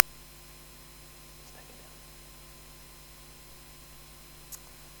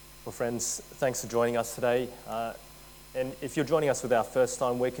Well, friends, thanks for joining us today. And if you're joining us for our first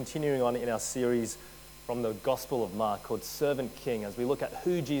time, we're continuing on in our series from the Gospel of Mark called Servant King, as we look at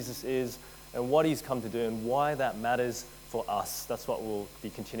who Jesus is and what he's come to do and why that matters for us. That's what we'll be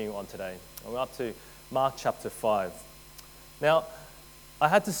continuing on today. And we're up to Mark chapter 5. Now, I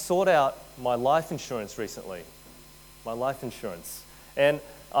had to sort out my life insurance recently. My life insurance. And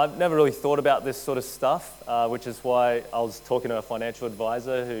I've never really thought about this sort of stuff, which is why I was talking to a financial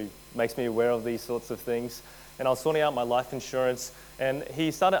advisor who makes me aware of these sorts of things. And I was sorting out my life insurance, and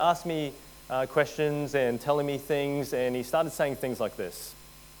he started asking me questions and telling me things, and he started saying things like this.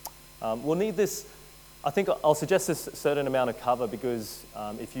 We'll need this, I think I'll suggest this certain amount of cover because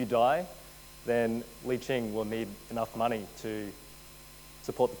if you die, then Li Ching will need enough money to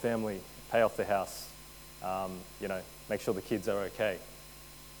support the family, pay off the house, make sure the kids are okay.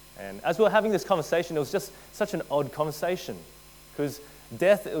 And as we were having this conversation, it was just such an odd conversation because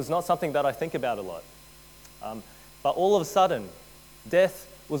death was not something that I think about a lot. But all of a sudden, death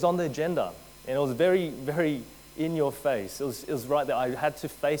was on the agenda, and it was very, very in your face. It was right there. I had to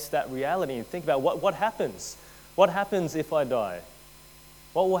face that reality and think about what happens. What happens if I die?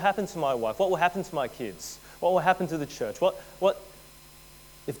 What will happen to my wife? What will happen to my kids? What will happen to the church? What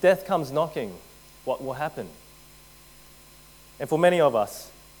if death comes knocking? What will happen? And for many of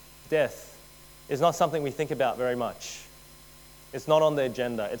us, death is not something we think about very much. It's not on the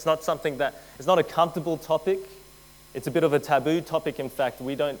agenda. It's not something it's not a comfortable topic. It's a bit of a taboo topic. In fact,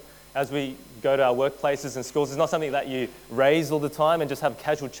 we don't, as we go to our workplaces and schools, it's not something that you raise all the time and just have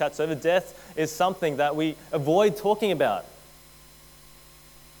casual chats over. Death is something that we avoid talking about.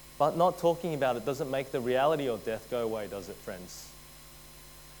 But not talking about it doesn't make the reality of death go away, does it, friends?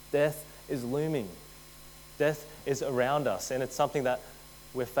 Death is looming. Death is around us, and it's something that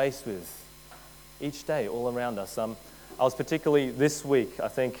we're faced with each day, all around us. I was particularly this week, I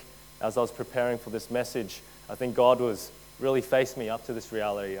think, as I was preparing for this message, I think God was really faced me up to this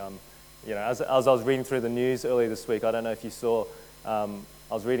reality. As I was reading through the news earlier this week, I don't know if you saw, I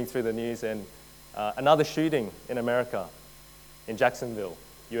was reading through the news and another shooting in America, in Jacksonville,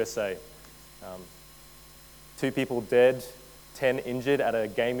 USA. 2 people dead, 10 injured at a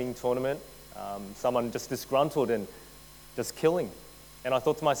gaming tournament. Someone just disgruntled and just killing. And I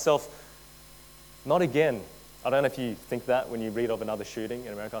thought to myself, not again. I don't know if you think that when you read of another shooting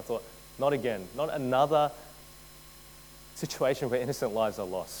in America. I thought, not again. Not another situation where innocent lives are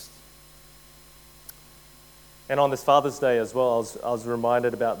lost. And on this Father's Day as well, I was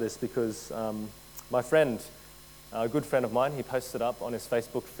reminded about this because my friend, a good friend of mine, he posted up on his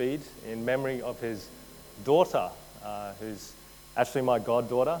Facebook feed in memory of his daughter, who's actually my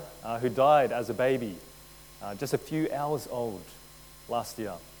goddaughter, who died as a baby, just a few hours old last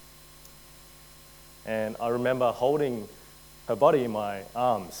year. And I remember holding her body in my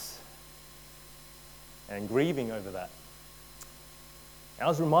arms and grieving over that. And I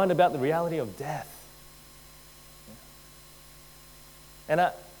was reminded about the reality of death. And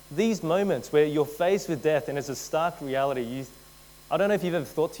at these moments where you're faced with death and it's a stark reality, I don't know if you've ever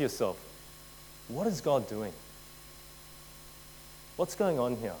thought to yourself, what is God doing? What's going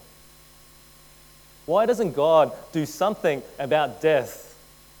on here? Why doesn't God do something about death?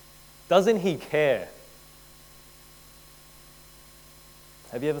 Doesn't he care?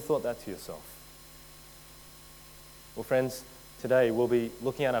 Have you ever thought that to yourself? Well, friends, today we'll be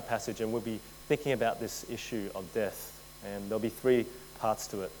looking at our passage and we'll be thinking about this issue of death. And there'll be 3 parts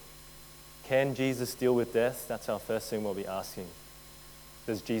to it. Can Jesus deal with death? That's our first thing we'll be asking.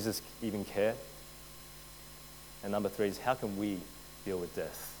 Does Jesus even care? And number 3 is how can we deal with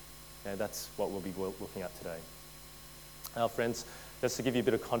death? Okay, that's what we'll be looking at today. Now, friends, just to give you a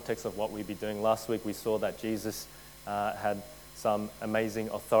bit of context of what we'll be doing, last week we saw that Jesus had some amazing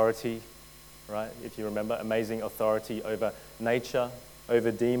authority, right? If you remember, amazing authority over nature,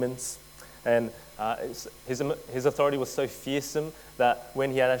 over demons. And his authority was so fearsome that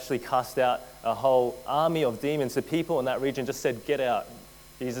when he had actually cast out a whole army of demons, the people in that region just said, "Get out,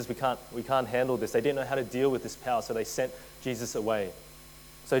 Jesus, we can't handle this." They didn't know how to deal with this power, so they sent Jesus away.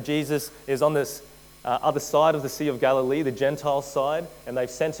 So Jesus is on this other side of the Sea of Galilee, the Gentile side, and they've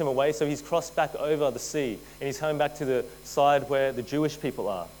sent him away. So he's crossed back over the sea, and he's coming back to the side where the Jewish people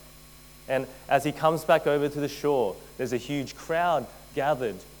are. And as he comes back over to the shore, there's a huge crowd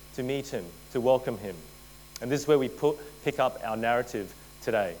gathered to meet him, to welcome him. And this is where we pick up our narrative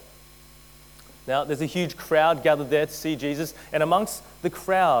today. Now, there's a huge crowd gathered there to see Jesus, and amongst the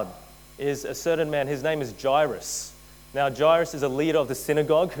crowd is a certain man. His name is Jairus. Now, Jairus is a leader of the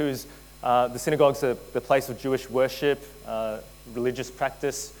synagogue, the synagogue's the place of Jewish worship, religious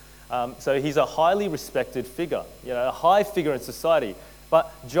practice. So he's a highly respected figure, a high figure in society.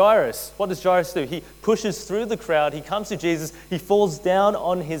 But Jairus, what does Jairus do? He pushes through the crowd. He comes to Jesus. He falls down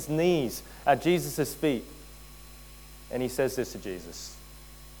on his knees at Jesus' feet. And he says this to Jesus: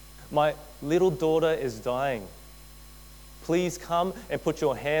 "My little daughter is dying. Please come and put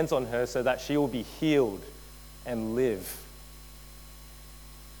your hands on her so that she will be healed and live."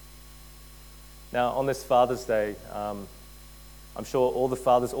 Now, on this Father's Day, I'm sure all the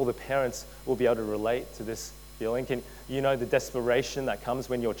fathers, all the parents will be able to relate to this feeling. You know the desperation that comes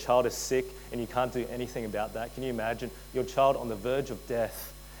when your child is sick and you can't do anything about that? Can you imagine your child on the verge of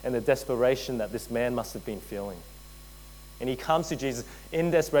death and the desperation that this man must have been feeling? And he comes to Jesus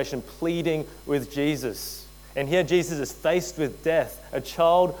in desperation, pleading with Jesus. And here Jesus is faced with death, a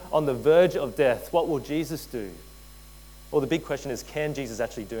child on the verge of death. What will Jesus do? Well, the big question is, can Jesus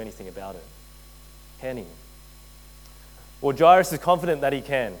actually do anything about it? Can he? Well, Jairus is confident that he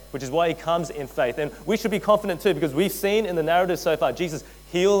can, which is why he comes in faith. And we should be confident too, because we've seen in the narrative so far Jesus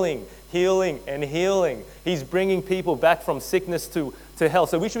healing, and healing. He's bringing people back from sickness to health.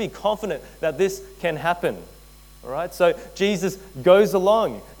 So we should be confident that this can happen. All right, so Jesus goes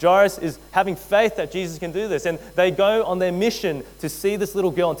along. Jairus is having faith that Jesus can do this. And they go on their mission to see this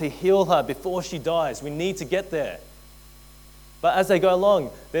little girl and to heal her before she dies. We need to get there. But as they go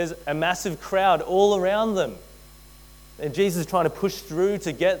along, there's a massive crowd all around them. And Jesus is trying to push through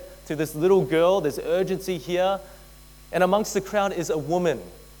to get to this little girl. There's urgency here. And amongst the crowd is a woman.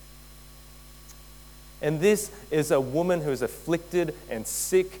 And this is a woman who is afflicted and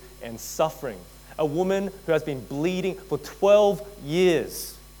sick and suffering. A woman who has been bleeding for 12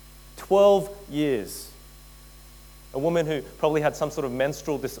 years. 12 years. A woman who probably had some sort of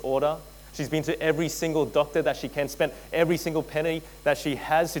menstrual disorder. She's been to every single doctor that she can, spent every single penny that she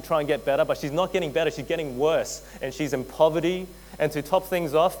has to try and get better, but she's not getting better, she's getting worse, and she's in poverty. And to top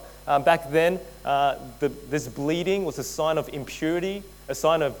things off, back then, this bleeding was a sign of impurity, a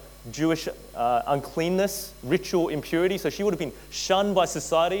sign of Jewish uncleanness, ritual impurity, so she would have been shunned by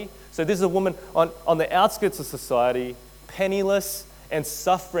society. So this is a woman on the outskirts of society, penniless and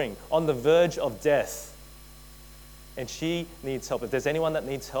suffering, on the verge of death. And she needs help. If there's anyone that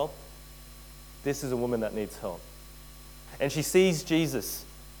needs help, this is a woman that needs help. And she sees Jesus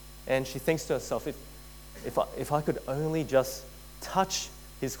and she thinks to herself, if I could only just touch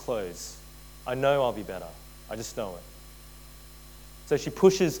his clothes, I know I'll be better. I just know it. So she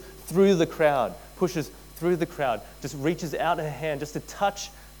pushes through the crowd, just reaches out her hand just to touch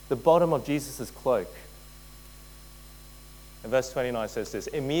the bottom of Jesus' cloak. And verse 29 says this: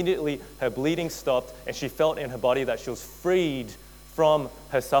 "Immediately her bleeding stopped and she felt in her body that she was freed from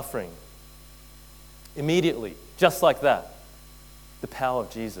her suffering." Immediately, just like that, the power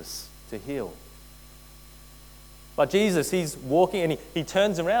of Jesus to heal. But Jesus, he's walking and he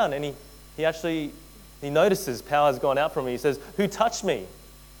turns around and he notices power has gone out from him. He says, "Who touched me?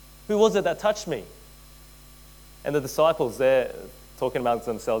 Who was it that touched me?" And the disciples, they're talking amongst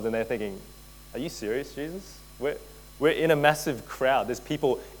themselves and they're thinking, "Are you serious, Jesus? We're in a massive crowd. There's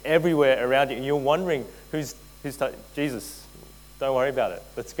people everywhere around you and you're wondering who's Jesus, don't worry about it.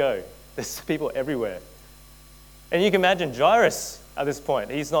 Let's go. There's people everywhere." And you can imagine Jairus at this point.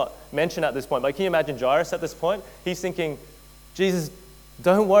 He's not mentioned at this point, but can you imagine Jairus at this point? He's thinking, "Jesus,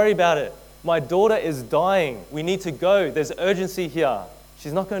 don't worry about it. My daughter is dying. We need to go. There's urgency here.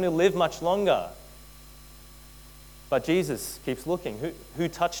 She's not going to live much longer." But Jesus keeps looking. Who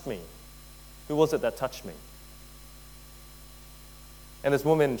touched me? Who was it that touched me? And this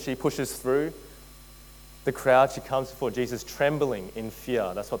woman, she pushes through the crowd. She comes before Jesus trembling in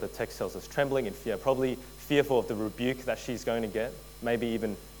fear. That's what the text tells us, trembling in fear. Probably fearful of the rebuke that she's going to get. Maybe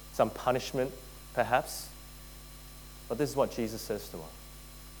even some punishment, perhaps. But this is what Jesus says to her.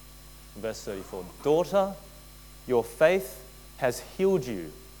 In verse 34, "Daughter, your faith has healed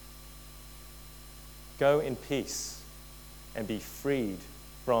you. Go in peace and be freed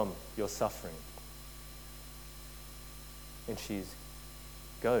from your suffering." And she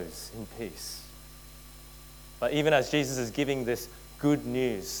goes in peace. But even as Jesus is giving this good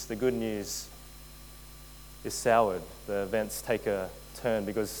news, the good news is soured. The events take a turn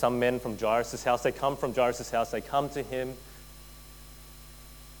because some men from Jairus' house, they come to him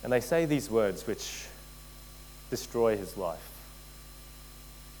and they say these words which destroy his life.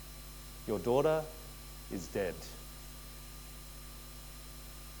 "Your daughter is dead."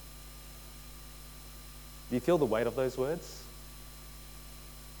 Do you feel the weight of those words?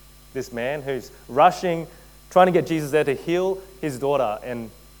 This man who's rushing, trying to get Jesus there to heal his daughter,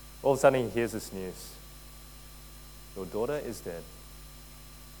 and all of a sudden he hears this news. Your daughter is dead.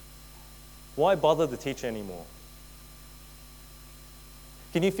 Why bother the teacher anymore?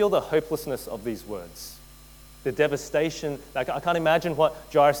 Can you feel the hopelessness of these words? the devastation. Like, I can't imagine what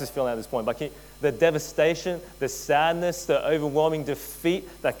Jairus is feeling at this point, but the devastation, the sadness, the overwhelming defeat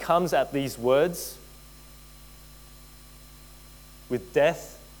that comes at these words, with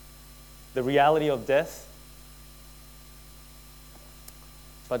death, the reality of death.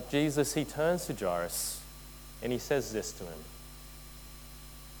 But Jesus, he turns to Jairus and he says this to him: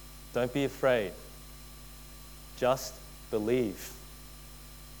 don't be afraid. Just believe.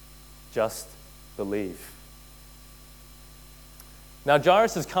 Just believe. Now,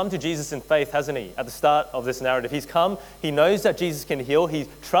 Jairus has come to Jesus in faith, hasn't he, at the start of this narrative? He's come, he knows that Jesus can heal, he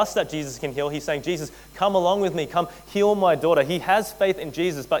trusts that Jesus can heal. He's saying, Jesus, come along with me, come heal my daughter. He has faith in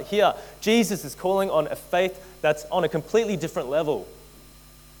Jesus, but here, Jesus is calling on a faith that's on a completely different level.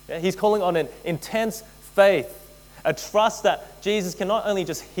 Yeah, he's calling on an intense faith, a trust that Jesus can not only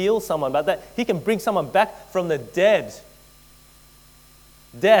just heal someone, but that he can bring someone back from the dead.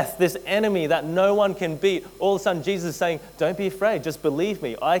 Death, this enemy that no one can beat. All of a sudden, Jesus is saying, don't be afraid, just believe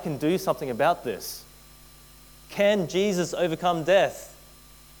me. I can do something about this. Can Jesus overcome death?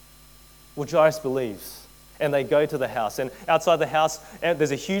 Well, Jairus believes. And they go to the house. And outside the house,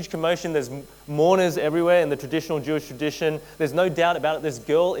 there's a huge commotion. There's mourners everywhere in the traditional Jewish tradition. There's no doubt about it. This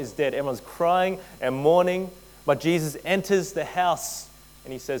girl is dead. Everyone's crying and mourning. But Jesus enters the house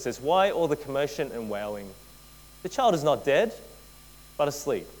and he says this: why all the commotion and wailing? The child is not dead, but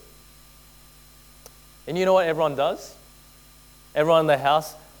asleep. And you know what everyone does? Everyone in the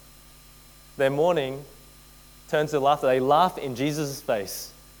house, their mourning turns to laughter. They laugh in Jesus'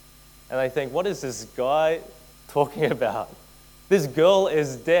 face. And they think, what is this guy talking about? This girl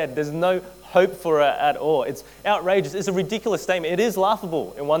is dead. There's no hope for her at all. It's outrageous. It's a ridiculous statement. It is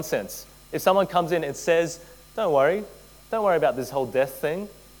laughable in one sense. If someone comes in and says, don't worry about this whole death thing,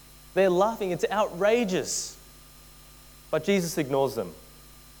 they're laughing. It's outrageous. But Jesus ignores them.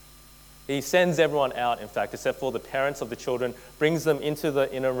 He sends everyone out, in fact, except for the parents of the children, brings them into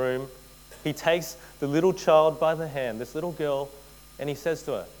the inner room. He takes the little child by the hand, this little girl, and he says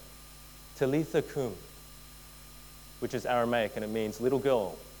to her, Talitha kum, which is Aramaic, and it means, little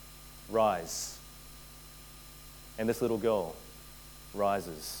girl, rise. And this little girl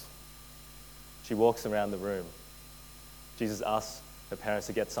rises. She walks around the room. Jesus asks her parents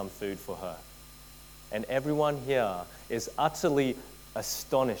to get some food for her. And everyone here is utterly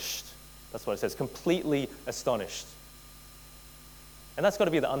astonished. That's what it says, completely astonished. And that's got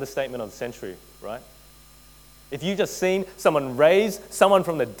to be the understatement of the century, right? If you've just seen someone raise someone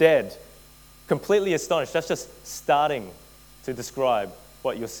from the dead, completely astonished, that's just starting to describe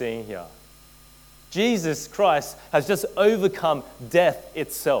what you're seeing here. Jesus Christ has just overcome death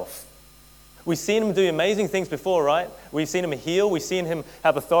itself. We've seen him do amazing things before, right? We've seen him heal. We've seen him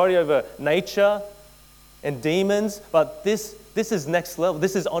have authority over nature and demons, but this is next level.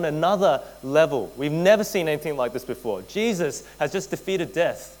 This is on another level. We've never seen anything like this before. Jesus has just defeated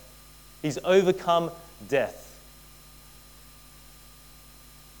death. He's overcome death.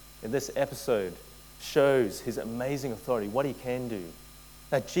 And this episode shows his amazing authority, what he can do,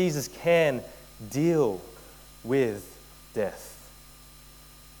 that Jesus can deal with death.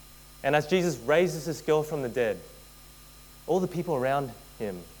 And as Jesus raises this girl from the dead, all the people around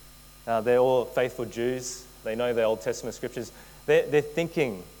him, they're all faithful Jews. They know the Old Testament scriptures. They're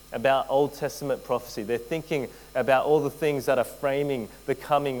thinking about Old Testament prophecy. They're thinking about all the things that are framing the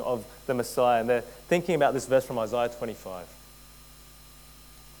coming of the Messiah. And they're thinking about this verse from Isaiah 25.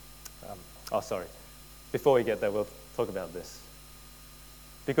 Before we get there, we'll talk about this.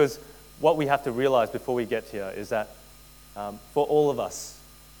 Because what we have to realize before we get here is that for all of us,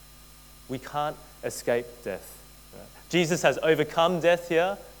 we can't escape death. Right? Jesus has overcome death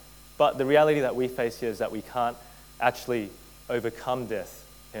here, but the reality that we face here is that we can't actually overcome death,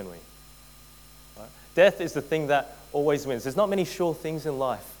 can we? Right? Death is the thing that always wins. There's not many sure things in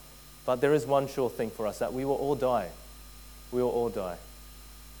life, but there is one sure thing for us, that we will all die. We will all die.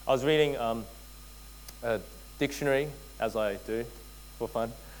 I was reading a dictionary, as I do for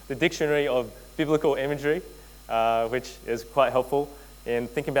fun, the Dictionary of Biblical Imagery, which is quite helpful in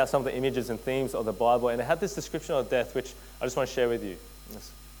thinking about some of the images and themes of the Bible. And it had this description of death, which I just want to share with you.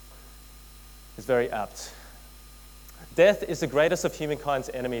 It's very apt. Death is the greatest of humankind's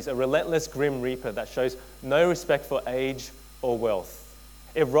enemies, a relentless grim reaper that shows no respect for age or wealth.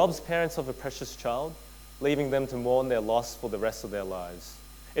 It robs parents of a precious child, leaving them to mourn their loss for the rest of their lives.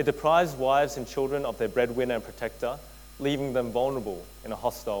 It deprives wives and children of their breadwinner and protector, leaving them vulnerable in a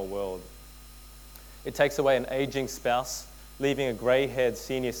hostile world. It takes away an aging spouse, leaving a grey-haired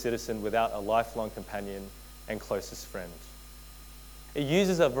senior citizen without a lifelong companion and closest friend. It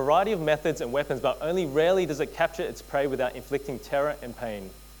uses a variety of methods and weapons, but only rarely does it capture its prey without inflicting terror and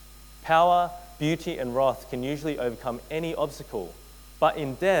pain. Power, beauty and wrath can usually overcome any obstacle. But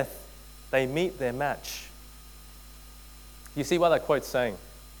in death, they meet their match. You see what that quote's saying?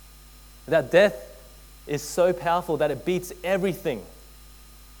 That death is so powerful that it beats everything.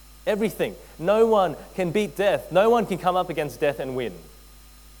 Everything. No one can beat death. No one can come up against death and win.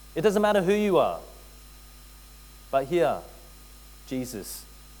 It doesn't matter who you are. But here, Jesus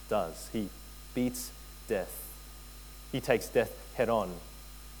does. He beats death. He takes death head on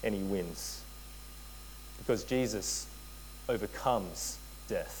and he wins. Because Jesus overcomes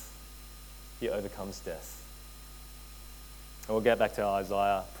death. He overcomes death. And we'll get back to our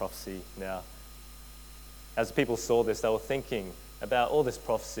Isaiah prophecy now. As people saw this, they were thinking about all this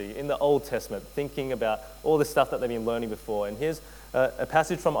prophecy in the Old Testament, thinking about all the stuff that they've been learning before. And here's a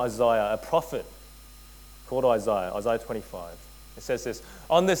passage from Isaiah, a prophet called Isaiah, Isaiah 25. It says this: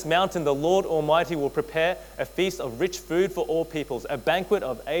 "On this mountain the Lord Almighty will prepare a feast of rich food for all peoples, a banquet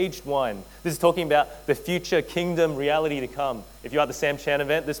of aged wine." This is talking about the future kingdom reality to come. If you're at the Sam Chan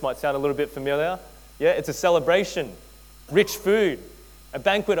event, this might sound a little bit familiar. Yeah, it's a celebration. Rich food, a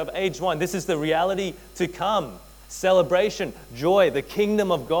banquet of aged wine. This is the reality to come. Celebration, joy, the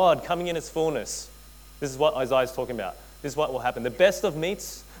kingdom of God coming in its fullness. This is what Isaiah is talking about. This is what will happen. The best of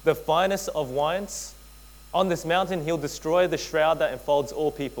meats, the finest of wines. On this mountain, he'll destroy the shroud that enfolds all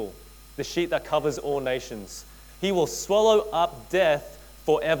people, the sheet that covers all nations. He will swallow up death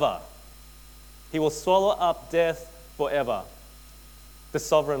forever. He will swallow up death forever. The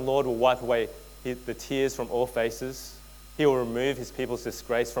sovereign Lord will wipe away the tears from all faces. He will remove his people's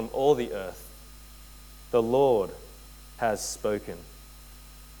disgrace from all the earth. The Lord has spoken.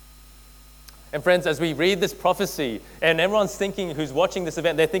 And friends, as we read this prophecy, and everyone's thinking, who's watching this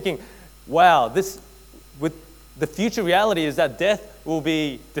event, they're thinking, wow, with the future reality is that death will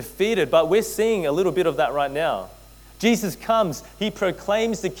be defeated, but we're seeing a little bit of that right now. Jesus comes, he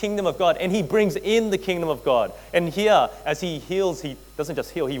proclaims the kingdom of God, and he brings in the kingdom of God. And here, as he heals, he doesn't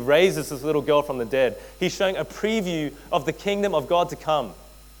just heal, he raises this little girl from the dead. He's showing a preview of the kingdom of God to come.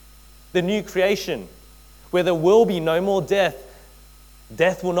 The new creation, where there will be no more death.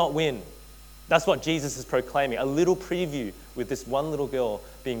 Death will not win. That's what Jesus is proclaiming, a little preview with this one little girl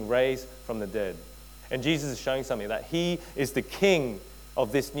being raised from the dead. And Jesus is showing something, that he is the king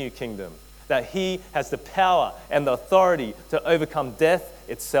of this new kingdom, that he has the power and the authority to overcome death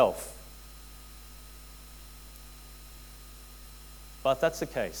itself. But if that's the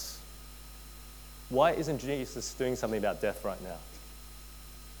case, why isn't Jesus doing something about death right now?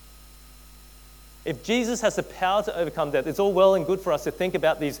 If Jesus has the power to overcome death, it's all well and good for us to think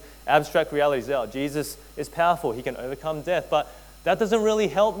about these abstract realities. Oh, Jesus is powerful, he can overcome death, but that doesn't really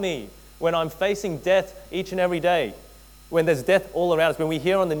help me when I'm facing death each and every day, when there's death all around us, when we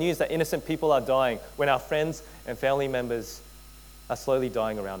hear on the news that innocent people are dying, when our friends and family members are slowly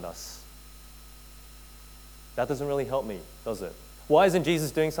dying around us. That doesn't really help me, does it? Why isn't Jesus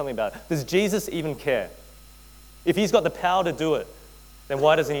doing something about it? Does Jesus even care? If he's got the power to do it, then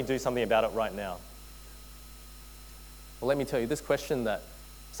why doesn't he do something about it right now? Well, let me tell you, this question that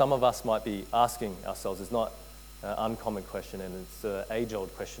some of us might be asking ourselves is not an uncommon question, and it's an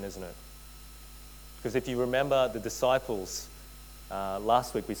age-old question, isn't it? Because if you remember the disciples,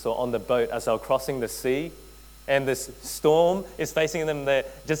 last week we saw on the boat as they were crossing the sea, and this storm is facing them. They're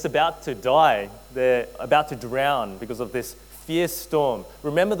just about to die. They're about to drown because of this fierce storm.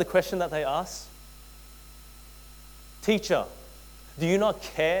 Remember the question that they asked? "Teacher, do you not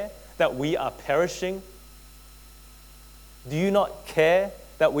care that we are perishing? Do you not care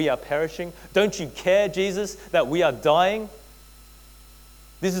that we are perishing? Don't you care, Jesus, that we are dying?"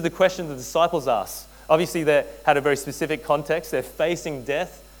 This is the question the disciples asked. Obviously, they had a very specific context. They're facing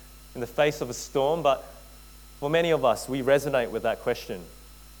death in the face of a storm, but for many of us, we resonate with that question,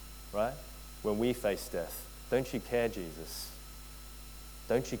 right? When we face death. Don't you care, Jesus?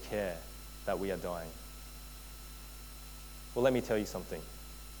 Don't you care that we are dying? Well, let me tell you something.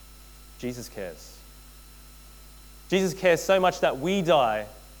 Jesus cares. Jesus cares so much that we die,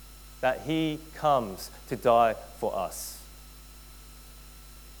 that he comes to die for us.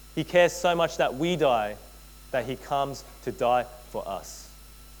 He cares so much that we die, that he comes to die for us.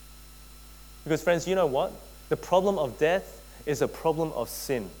 Because friends, you know what? The problem of death is a problem of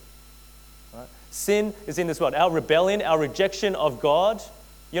sin. Right? Sin is in this world. Our rebellion, our rejection of God,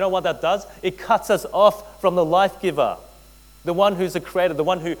 you know what that does? It cuts us off from the life giver, the one who's the creator, the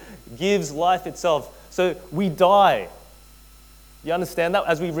one who gives life itself. So we die. You understand that?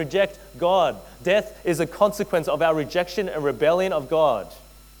 As we reject God, death is a consequence of our rejection and rebellion of God.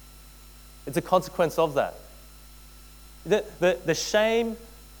 It's a consequence of that. The shame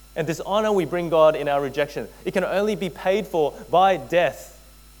and dishonor we bring God in our rejection, it can only be paid for by death.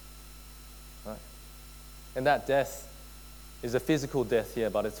 Right? And that death is a physical death here,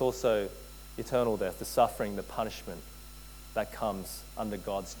 but it's also eternal death, the suffering, the punishment that comes under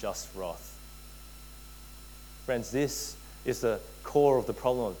God's just wrath. Friends, this is the core of the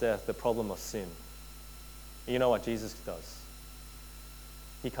problem of death, the problem of sin. You know what Jesus does?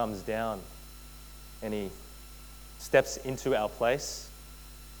 He comes down and he steps into our place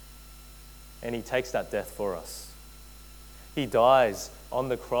and he takes that death for us. He dies on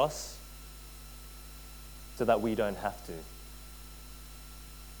the cross so that we don't have to.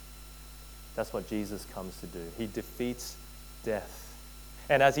 That's what Jesus comes to do. He defeats death.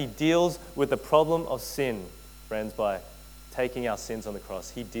 And as he deals with the problem of sin, friends, by taking our sins on the cross,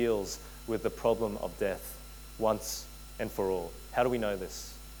 he deals with the problem of death once and for all. How do we know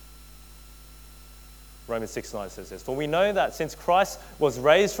this? Romans 6:9 says this, "For we know that since Christ was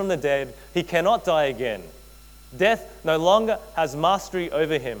raised from the dead, he cannot die again. Death no longer has mastery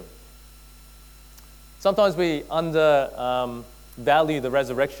over him." Sometimes we undervalue the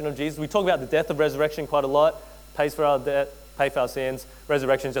resurrection of Jesus. We talk about the death of resurrection quite a lot. Pays for our debt, pay for our sins.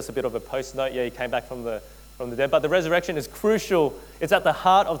 Resurrection is just a bit of a post note. Yeah, he came back from the dead. But the resurrection is crucial. It's at the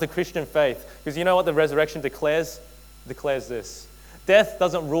heart of the Christian faith. Because you know what the resurrection declares? It declares this. Death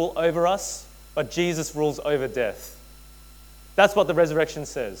doesn't rule over us, but Jesus rules over death. That's what the resurrection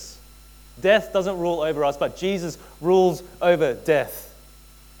says. Death doesn't rule over us, but Jesus rules over death.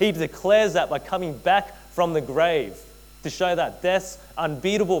 He declares that by coming back from the grave to show that death's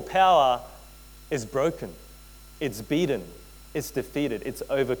unbeatable power is broken. It's beaten. It's defeated. It's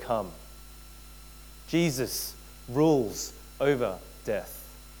overcome. Jesus rules over death.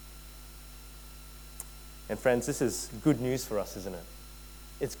 And friends, this is good news for us, isn't it?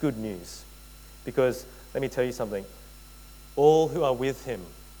 It's good news. Because, let me tell you something, all who are with him,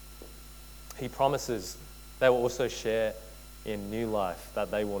 he promises they will also share in new life,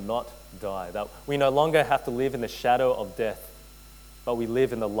 that they will not die, that we no longer have to live in the shadow of death, but we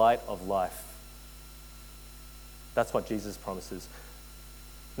live in the light of life. That's what Jesus promises.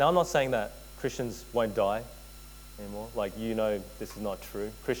 Now, I'm not saying that Christians won't die anymore. Like, you know, this is not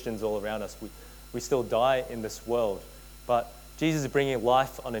true. Christians all around us, we still die in this world. But Jesus is bringing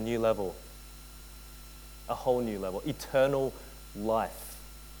life on a new level. A whole new level. Eternal life.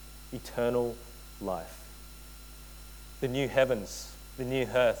 Eternal life. The new heavens, the new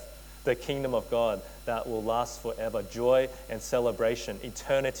earth, the kingdom of God that will last forever. Joy and celebration,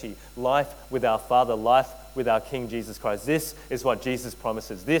 eternity, life with our Father, life with our King Jesus Christ. This is what Jesus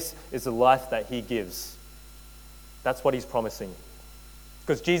promises. This is the life that he gives. That's what he's promising.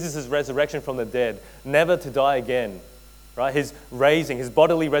 Because Jesus' resurrection from the dead, never to die again, right? His raising, his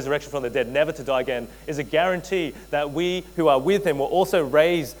bodily resurrection from the dead, never to die again, is a guarantee that we who are with him will also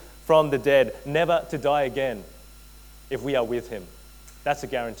raise from the dead, never to die again if we are with him. That's a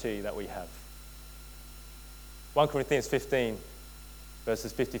guarantee that we have. 1 Corinthians 15,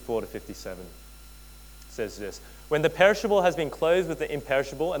 verses 54 to 57 says this, "When the perishable has been clothed with the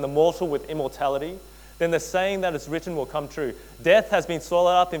imperishable and the mortal with immortality, then the saying that is written will come true. Death has been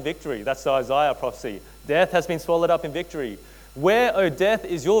swallowed up in victory." That's the Isaiah prophecy. Death has been swallowed up in victory. "Where, O death,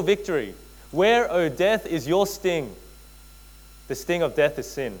 is your victory? Where, O death, is your sting? The sting of death is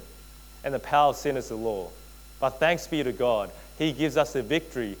sin, and the power of sin is the law. But thanks be to God, he gives us the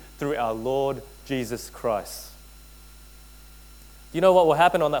victory through our Lord Jesus Christ." Do you know what will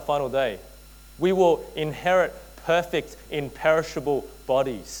happen on that final day? We will inherit perfect, imperishable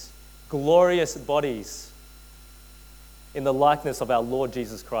bodies, glorious bodies in the likeness of our Lord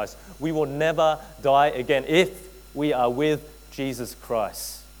Jesus Christ. We will never die again if we are with Jesus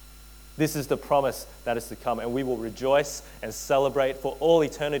Christ. This is the promise that is to come, and we will rejoice and celebrate for all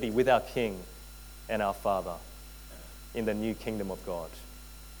eternity with our King and our Father in the new kingdom of God.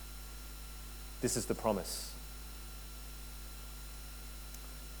 This is the promise.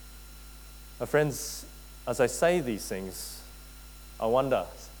 My friends, as I say these things, I wonder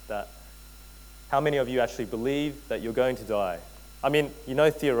that how many of you actually believe that you're going to die? I mean, you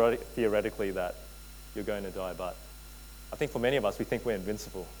know theoretically that you're going to die, but I think for many of us, we think we're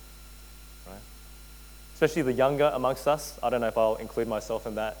invincible, right? Especially the younger amongst us. I don't know if I'll include myself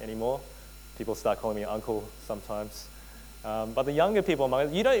in that anymore. People start calling me uncle sometimes. But the younger people among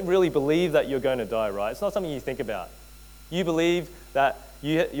us, you don't really believe that you're going to die, right? It's not something you think about. You believe that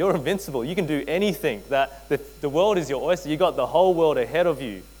you're invincible. You can do anything, that the world is your oyster. You got the whole world ahead of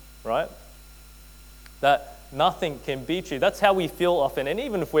you, right? That nothing can beat you. That's how we feel often. And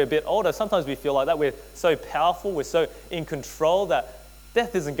even if we're a bit older, sometimes we feel like that. We're so powerful, we're so in control that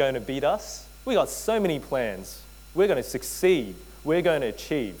death isn't going to beat us. We got so many plans. We're going to succeed. We're going to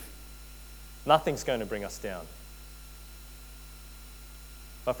achieve. Nothing's going to bring us down.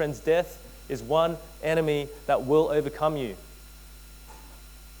 My friends, death is one enemy that will overcome you.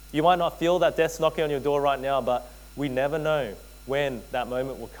 You might not feel that death's knocking on your door right now, but we never know when that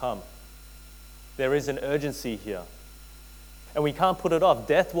moment will come. There is an urgency here. And we can't put it off.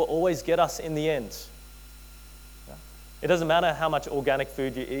 Death will always get us in the end. It doesn't matter how much organic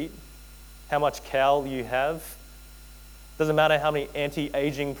food you eat, how much cow you have. It doesn't matter how many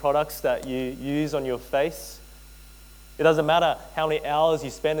anti-aging products that you use on your face. It doesn't matter how many hours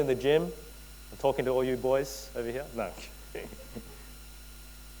you spend in the gym. I'm talking to all you boys over here. No.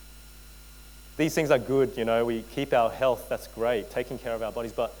 These things are good, we keep our health, that's great, taking care of our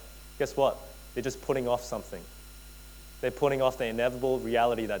bodies, but guess what? They're just putting off something. They're putting off the inevitable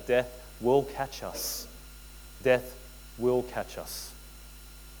reality that death will catch us. Death will catch us.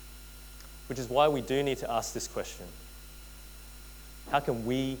 Which is why we do need to ask this question. How can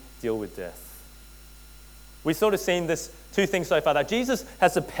we deal with death? We've sort of seen this two things so far, that Jesus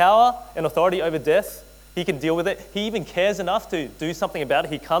has the power and authority over death. He can deal with it. He even cares enough to do something about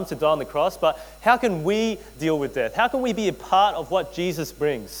it. He comes to die on the cross. But how can we deal with death? How can we be a part of what Jesus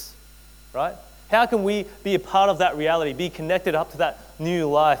brings? Right? How can we be a part of that reality, be connected up to that new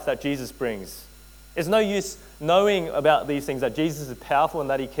life that Jesus brings? It's no use knowing about these things, that Jesus is powerful and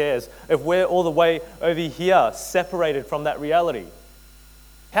that he cares, if we're all the way over here, separated from that reality.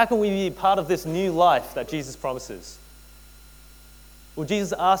 How can we be a part of this new life that Jesus promises? Well,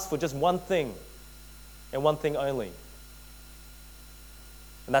 Jesus asks for just one thing, and one thing only.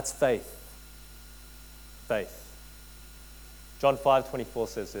 And that's faith. Faith. John 5:24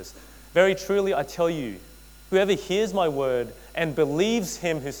 says this, "Very truly I tell you, whoever hears my word and believes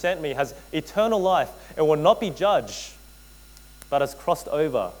him who sent me has eternal life and will not be judged, but has crossed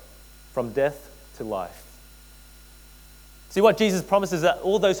over from death to life." See, what Jesus promises is that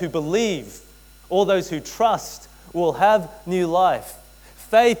all those who believe, all those who trust, will have new life.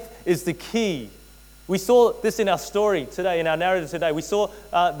 Faith is the key. We saw this in our story today, in our narrative today. We saw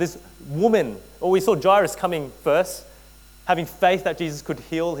this woman, or we saw Jairus coming first, having faith that Jesus could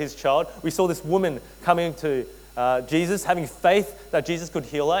heal his child. We saw this woman coming to Jesus, having faith that Jesus could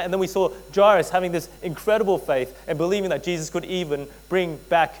heal her. And then we saw Jairus having this incredible faith and believing that Jesus could even bring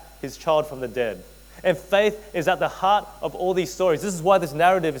back his child from the dead. And faith is at the heart of all these stories. This is why this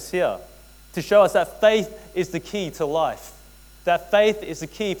narrative is here, to show us that faith is the key to life, that faith is the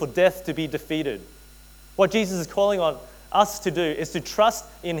key for death to be defeated. What Jesus is calling on us to do is to trust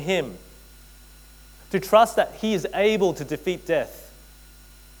in him, to trust that he is able to defeat death,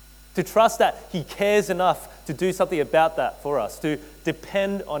 to trust that he cares enough to do something about that for us, to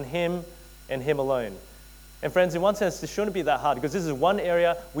depend on him and him alone. And friends, in one sense, this shouldn't be that hard, because this is one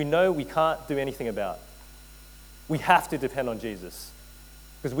area we know we can't do anything about. We have to depend on Jesus,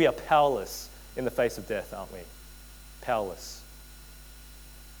 because we are powerless in the face of death, aren't we? Powerless.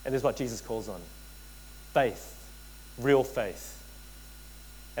 And this is what Jesus calls on. Faith. Real faith.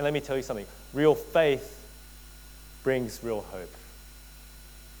 And let me tell you something. Real faith brings real hope.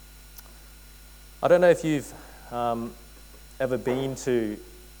 I don't know if you've ever been to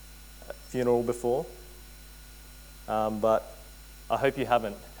a funeral before, but I hope you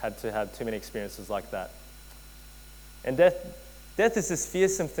haven't had to have too many experiences like that. And death is this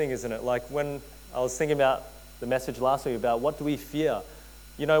fearsome thing, isn't it? Like when I was thinking about the message last week about what do we fear?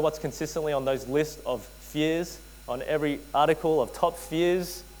 You know what's consistently on those lists of fears, on every article of top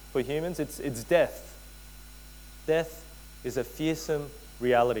fears for humans? It's death. Death is a fearsome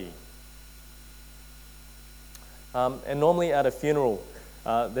reality. And normally at a funeral,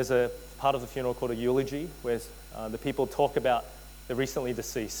 there's a part of the funeral called a eulogy, where the people talk about the recently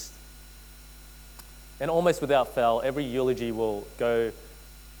deceased. And almost without fail, every eulogy will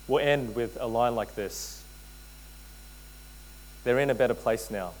end with a line like this: "They're in a better place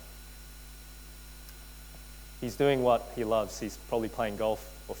now. He's doing what he loves. He's probably playing golf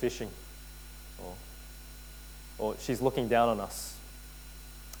or fishing. Or she's looking down on us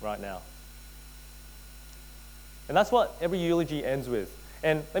right now." And that's what every eulogy ends with.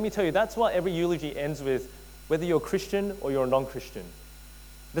 And let me tell you, that's what every eulogy ends with, whether you're a Christian or you're a non-Christian.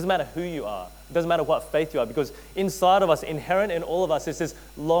 It doesn't matter who you are. It doesn't matter what faith you are, because inside of us, inherent in all of us, is this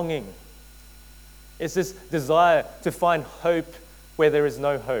longing. It's this desire to find hope where there is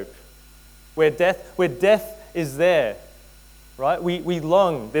no hope. Where death is there, right? We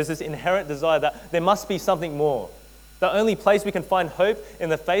long. There's this inherent desire that there must be something more. The only place we can find hope in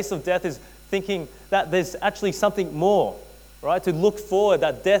the face of death is thinking that there's actually something more, right? To look forward,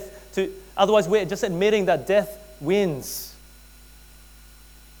 that otherwise we're just admitting that death wins.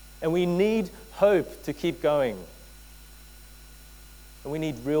 And we need hope to keep going. And we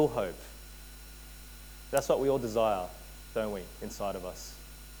need real hope. That's what we all desire, don't we, inside of us?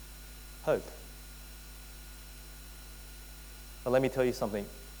 hope. But let me tell you something.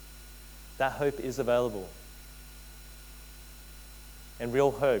 That hope is available. And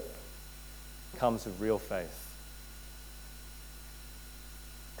real hope comes with real faith.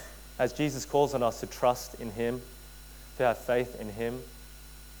 As Jesus calls on us to trust in him, to have faith in him,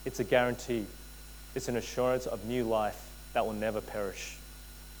 it's a guarantee. It's an assurance of new life that will never perish.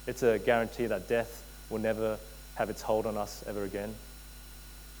 It's a guarantee that death will never have its hold on us ever again.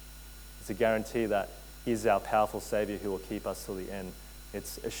 It's a guarantee that he is our powerful Savior who will keep us till the end.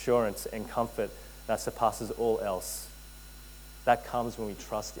 It's assurance and comfort that surpasses all else. That comes when we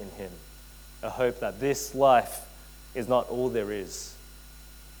trust in him. A hope that this life is not all there is.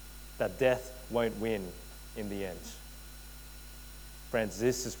 That death won't win in the end. Friends,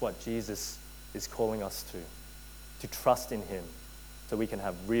 this is what Jesus is calling us to trust in him so we can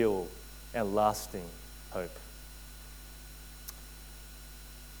have real and lasting hope.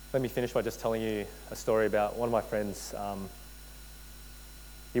 Let me finish by just telling you a story about one of my friends.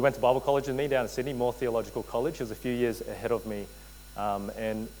 He went to Bible college with me down in Sydney, Moore Theological College. He was a few years ahead of me.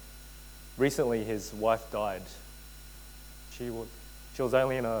 And recently his wife died. She was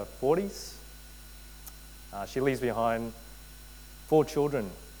only in her 40s. She leaves behind 4 children.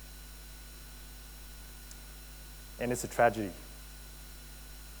 And it's a tragedy.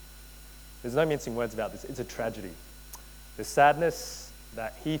 There's no mincing words about this. It's a tragedy. The sadness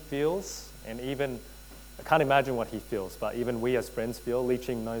that he feels, and even, I can't imagine what he feels, but even we as friends feel, Lee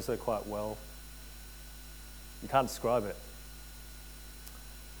Ching knows her quite well. You can't describe it.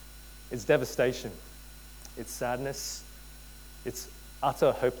 It's devastation. It's sadness. It's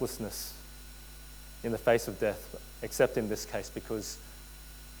utter hopelessness in the face of death, except in this case because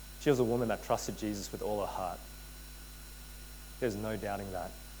she was a woman that trusted Jesus with all her heart. There's no doubting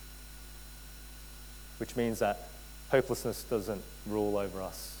that. Which means that hopelessness doesn't rule over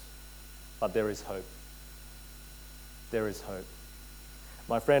us, but there is hope. There is hope.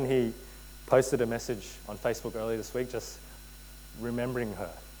 My friend, he posted a message on Facebook earlier this week just remembering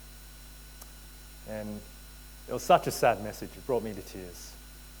her. And it was such a sad message. It brought me to tears.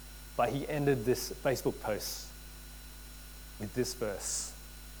 But he ended this Facebook post with this verse.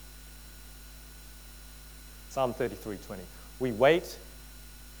 Psalm 33:20. We wait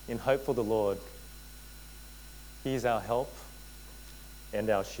in hope for the Lord. He is our help and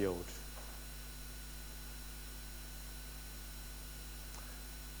our shield.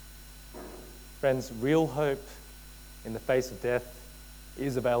 Friends, real hope in the face of death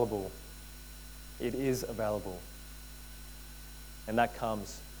is available. It is available. And that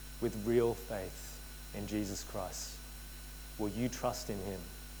comes with real faith in Jesus Christ. Will you trust in him?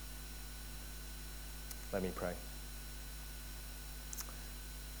 Let me pray.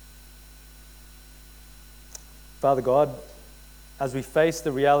 Father God, as we face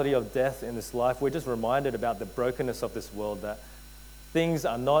the reality of death in this life, we're just reminded about the brokenness of this world, that things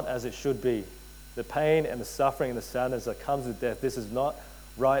are not as it should be. The pain and the suffering and the sadness that comes with death, this is not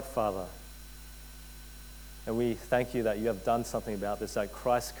right, Father. And we thank you that you have done something about this, that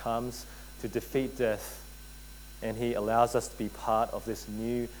Christ comes to defeat death and he allows us to be part of this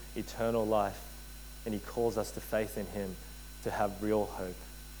new eternal life, and he calls us to faith in him to have real hope.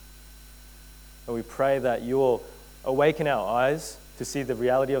 And we pray that you will awaken our eyes to see the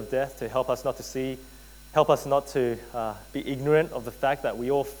reality of death, to help us not to be ignorant of the fact that we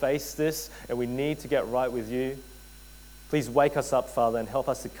all face this and we need to get right with you. Please wake us up, Father, and help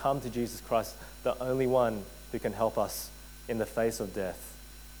us to come to Jesus Christ, the only one who can help us in the face of death.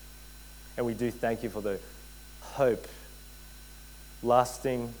 And we do thank you for the hope,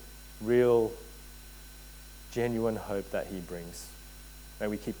 lasting, real, genuine hope that he brings. May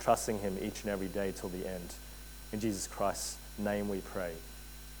we keep trusting him each and every day till the end. In Jesus Christ's name we pray.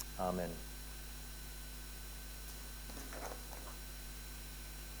 Amen.